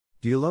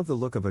Do you love the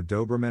look of a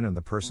Doberman and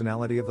the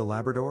personality of the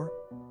Labrador?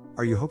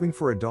 Are you hoping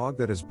for a dog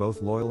that is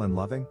both loyal and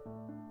loving?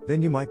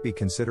 Then you might be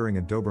considering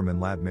a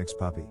Doberman Lab mixed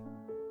puppy.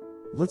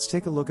 Let's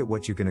take a look at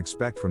what you can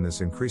expect from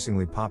this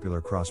increasingly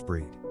popular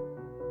crossbreed.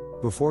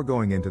 Before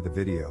going into the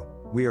video,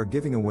 we are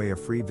giving away a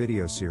free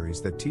video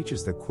series that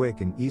teaches the quick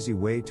and easy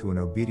way to an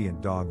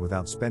obedient dog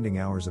without spending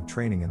hours of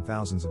training and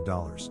thousands of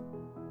dollars.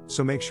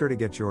 So make sure to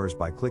get yours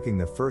by clicking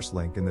the first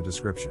link in the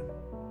description.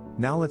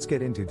 Now let's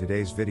get into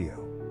today's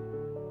video.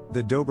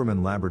 The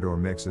Doberman Labrador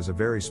mix is a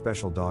very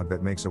special dog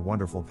that makes a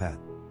wonderful pet.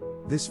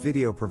 This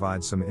video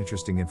provides some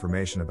interesting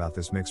information about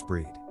this mixed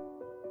breed.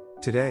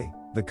 Today,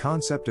 the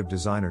concept of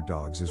designer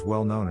dogs is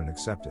well known and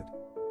accepted.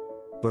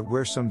 But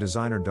where some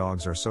designer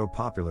dogs are so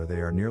popular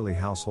they are nearly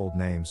household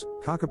names,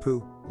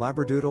 Cockapoo,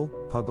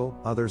 Labradoodle, Puggle,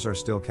 others are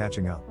still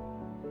catching up.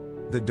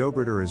 The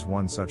Doberdor is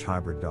one such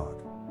hybrid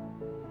dog.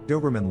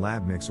 Doberman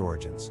Lab mix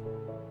origins.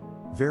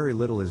 Very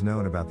little is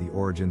known about the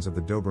origins of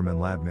the Doberman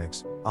Lab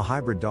mix, a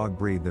hybrid dog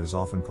breed that is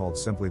often called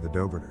simply the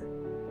Doberdor.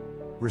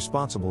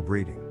 Responsible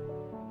breeding.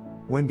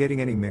 When getting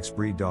any mixed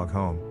breed dog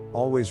home,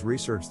 always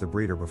research the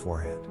breeder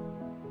beforehand.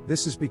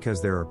 This is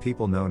because there are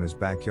people known as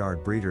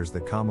backyard breeders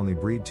that commonly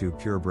breed two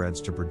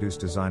purebreds to produce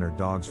designer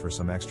dogs for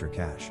some extra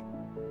cash.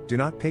 Do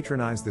not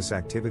patronize this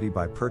activity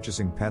by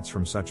purchasing pets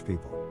from such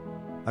people.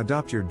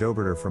 Adopt your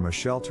Doberdor from a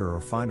shelter or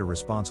find a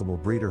responsible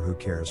breeder who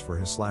cares for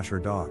his/her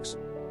dogs.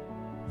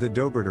 The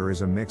Doberdor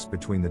is a mix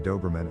between the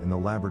Doberman and the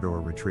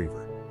Labrador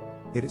Retriever.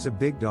 It is a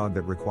big dog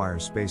that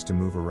requires space to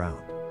move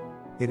around.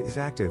 It is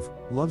active,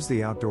 loves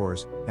the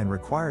outdoors, and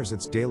requires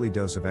its daily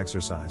dose of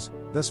exercise,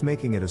 thus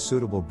making it a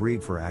suitable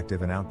breed for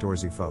active and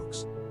outdoorsy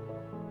folks.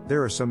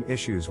 There are some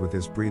issues with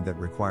this breed that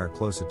require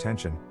close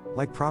attention,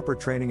 like proper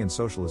training and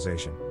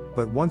socialization,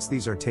 but once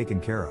these are taken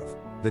care of,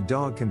 the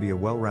dog can be a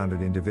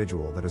well-rounded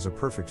individual that is a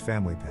perfect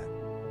family pet.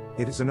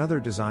 It is another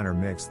designer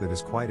mix that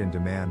is quite in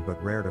demand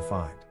but rare to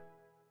find.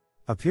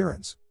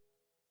 Appearance.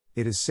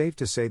 It is safe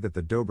to say that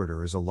the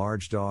Doberdor is a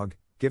large dog,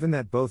 given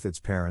that both its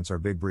parents are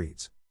big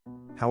breeds.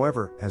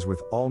 However, as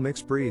with all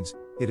mixed breeds,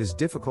 it is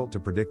difficult to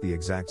predict the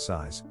exact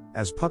size,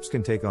 as pups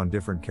can take on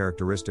different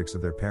characteristics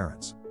of their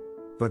parents.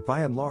 But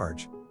by and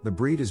large, the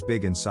breed is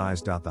big in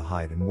size. The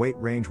height and weight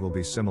range will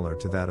be similar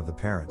to that of the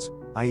parents,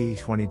 i.e.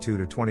 22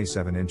 to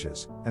 27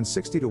 inches, and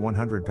 60 to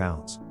 100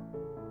 pounds.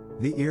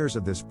 The ears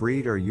of this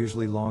breed are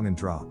usually long and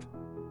dropped.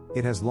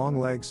 It has long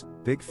legs,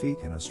 big feet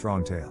and a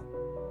strong tail.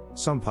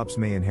 Some pups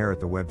may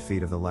inherit the webbed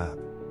feet of the Lab.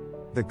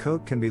 The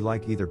coat can be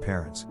like either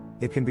parent's.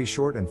 It can be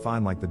short and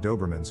fine like the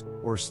Doberman's,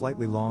 or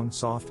slightly long,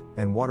 soft,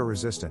 and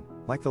water-resistant,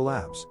 like the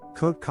Lab's.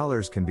 Coat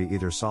colors can be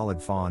either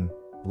solid fawn,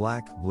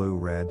 black, blue,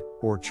 red,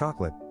 or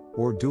chocolate,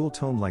 or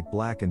dual-toned like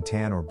black and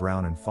tan or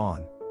brown and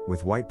fawn,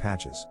 with white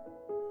patches.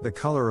 The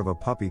color of a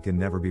puppy can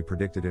never be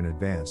predicted in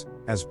advance,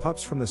 as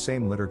pups from the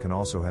same litter can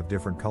also have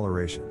different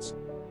colorations.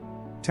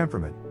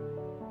 Temperament.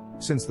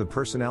 Since the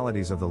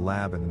personalities of the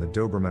Lab and the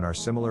Doberman are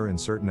similar in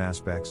certain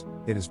aspects,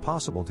 it is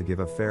possible to give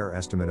a fair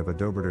estimate of a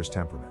Doberdor's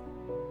temperament.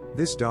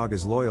 This dog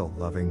is loyal,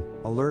 loving,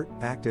 alert,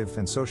 active,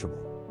 and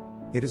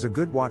sociable. It is a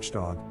good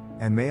watchdog,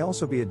 and may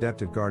also be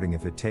adept at guarding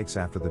if it takes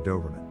after the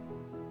Doberman.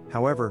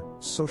 However,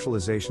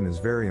 socialization is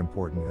very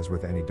important as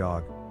with any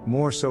dog,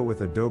 more so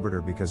with a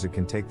Doberdor because it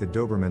can take the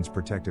Doberman's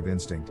protective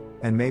instinct,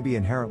 and may be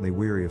inherently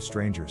weary of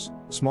strangers,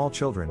 small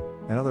children,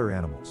 and other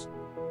animals.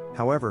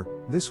 However,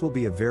 this will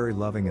be a very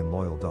loving and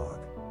loyal dog.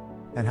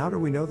 And how do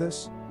we know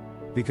this?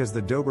 Because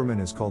the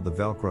Doberman is called the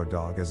Velcro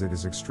dog as it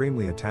is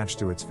extremely attached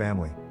to its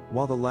family,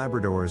 while the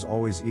Labrador is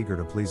always eager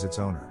to please its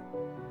owner.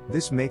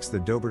 This makes the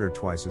Doberdor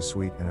twice as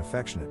sweet and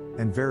affectionate,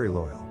 and very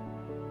loyal.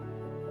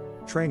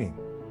 Training.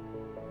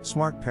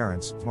 Smart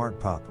parents, smart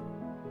pup.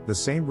 The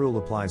same rule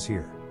applies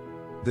here.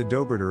 The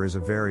Doberdor is a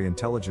very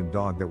intelligent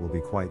dog that will be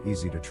quite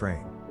easy to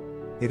train.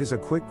 It is a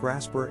quick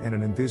grasper and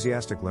an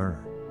enthusiastic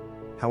learner.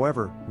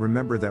 However,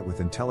 remember that with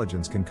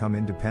intelligence can come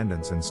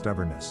independence and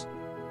stubbornness.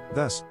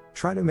 Thus,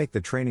 try to make the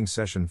training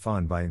session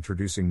fun by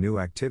introducing new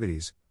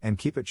activities, and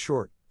keep it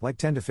short, like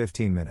 10 to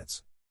 15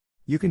 minutes.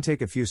 You can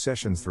take a few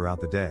sessions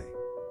throughout the day.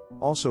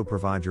 Also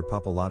provide your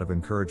pup a lot of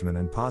encouragement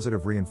and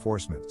positive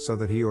reinforcement so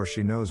that he or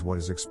she knows what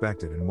is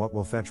expected and what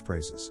will fetch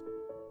praises.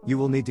 You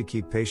will need to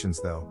keep patience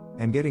though,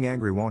 and getting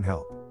angry won't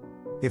help.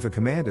 If a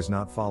command is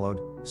not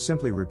followed,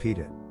 simply repeat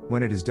it.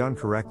 When it is done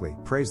correctly,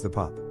 praise the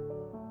pup.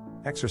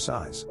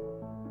 Exercise.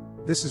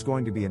 This is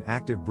going to be an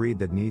active breed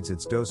that needs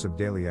its dose of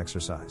daily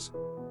exercise.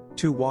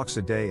 2 walks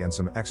a day and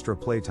some extra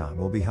playtime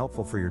will be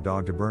helpful for your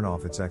dog to burn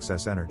off its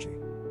excess energy.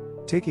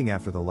 Taking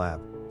after the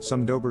Lab,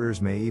 some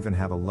Doberdors may even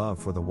have a love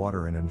for the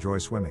water and enjoy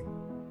swimming.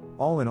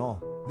 All in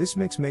all, this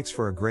mix makes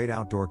for a great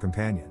outdoor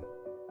companion.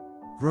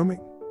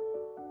 Grooming.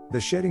 The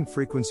shedding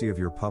frequency of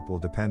your pup will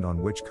depend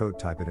on which coat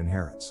type it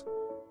inherits.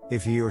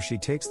 If he or she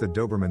takes the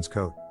Doberman's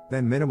coat,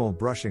 then minimal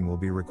brushing will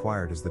be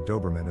required as the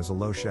Doberman is a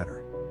low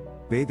shedder.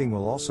 Bathing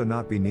will also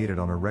not be needed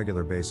on a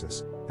regular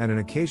basis, and an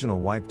occasional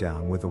wipe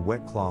down with a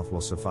wet cloth will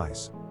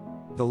suffice.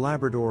 The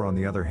Labrador on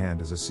the other hand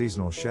is a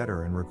seasonal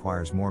shedder and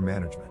requires more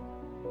management.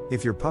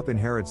 If your pup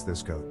inherits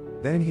this coat,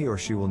 Then he or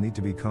she will need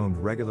to be combed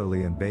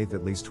regularly and bathed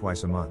at least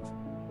twice a month.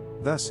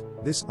 Thus,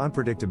 this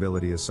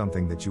unpredictability is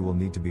something that you will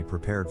need to be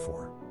prepared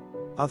for.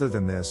 Other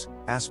than this,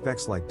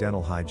 aspects like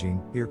dental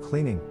hygiene, ear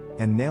cleaning,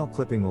 and nail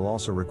clipping will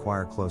also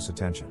require close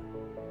attention.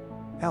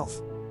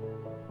 Health.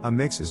 A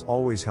mix is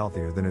always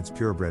healthier than its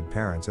purebred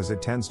parents as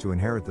it tends to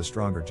inherit the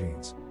stronger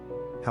genes.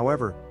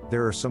 However,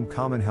 there are some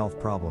common health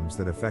problems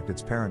that affect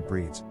its parent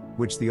breeds,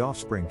 which the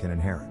offspring can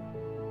inherit.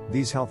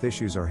 These health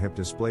issues are hip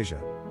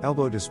dysplasia,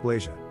 elbow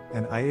dysplasia,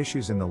 and eye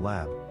issues in the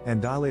lab,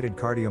 and dilated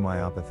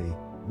cardiomyopathy,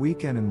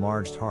 weak and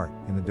enlarged heart,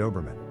 in the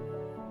Doberman.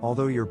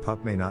 Although your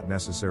pup may not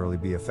necessarily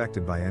be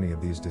affected by any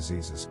of these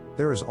diseases,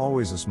 there is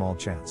always a small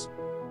chance.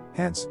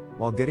 Hence,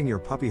 while getting your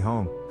puppy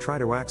home, try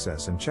to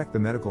access and check the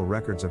medical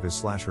records of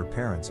his/her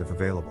parents if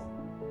available.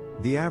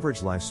 The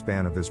average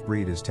lifespan of this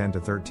breed is 10 to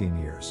 13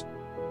 years.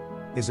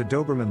 Is a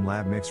Doberman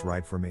Lab mix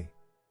right for me?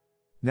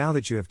 Now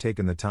that you have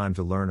taken the time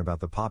to learn about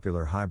the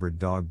popular hybrid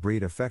dog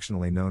breed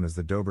affectionately known as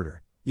the Doberdor,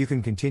 you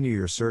can continue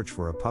your search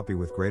for a puppy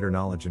with greater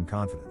knowledge and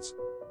confidence.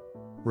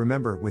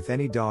 Remember, with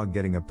any dog,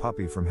 getting a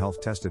puppy from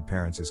health-tested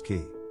parents is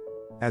key,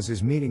 as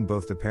is meeting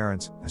both the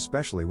parents,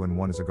 especially when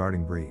one is a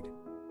guarding breed.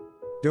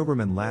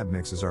 Doberman Lab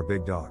mixes are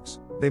big dogs.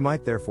 They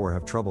might therefore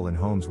have trouble in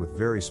homes with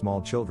very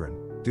small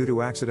children, due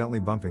to accidentally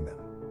bumping them.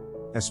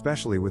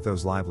 Especially with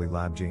those lively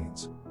lab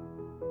genes.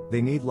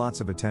 They need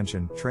lots of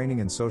attention, training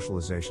and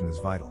socialization is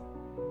vital,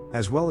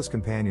 as well as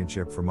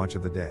companionship for much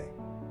of the day.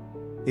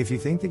 If you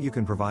think that you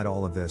can provide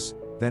all of this,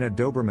 then a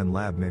Doberman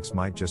Lab mix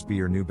might just be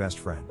your new best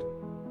friend.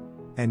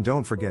 And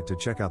don't forget to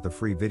check out the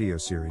free video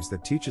series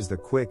that teaches the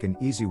quick and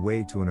easy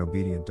way to an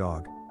obedient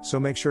dog, so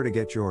make sure to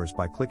get yours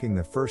by clicking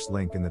the first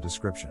link in the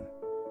description.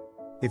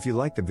 If you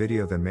liked the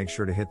video, then make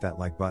sure to hit that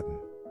like button.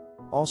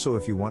 Also,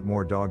 if you want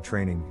more dog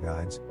training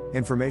guides,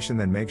 information,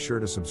 then make sure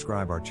to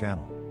subscribe our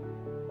channel.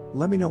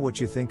 Let me know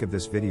what you think of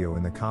this video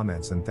in the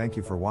comments, and thank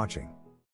you for watching.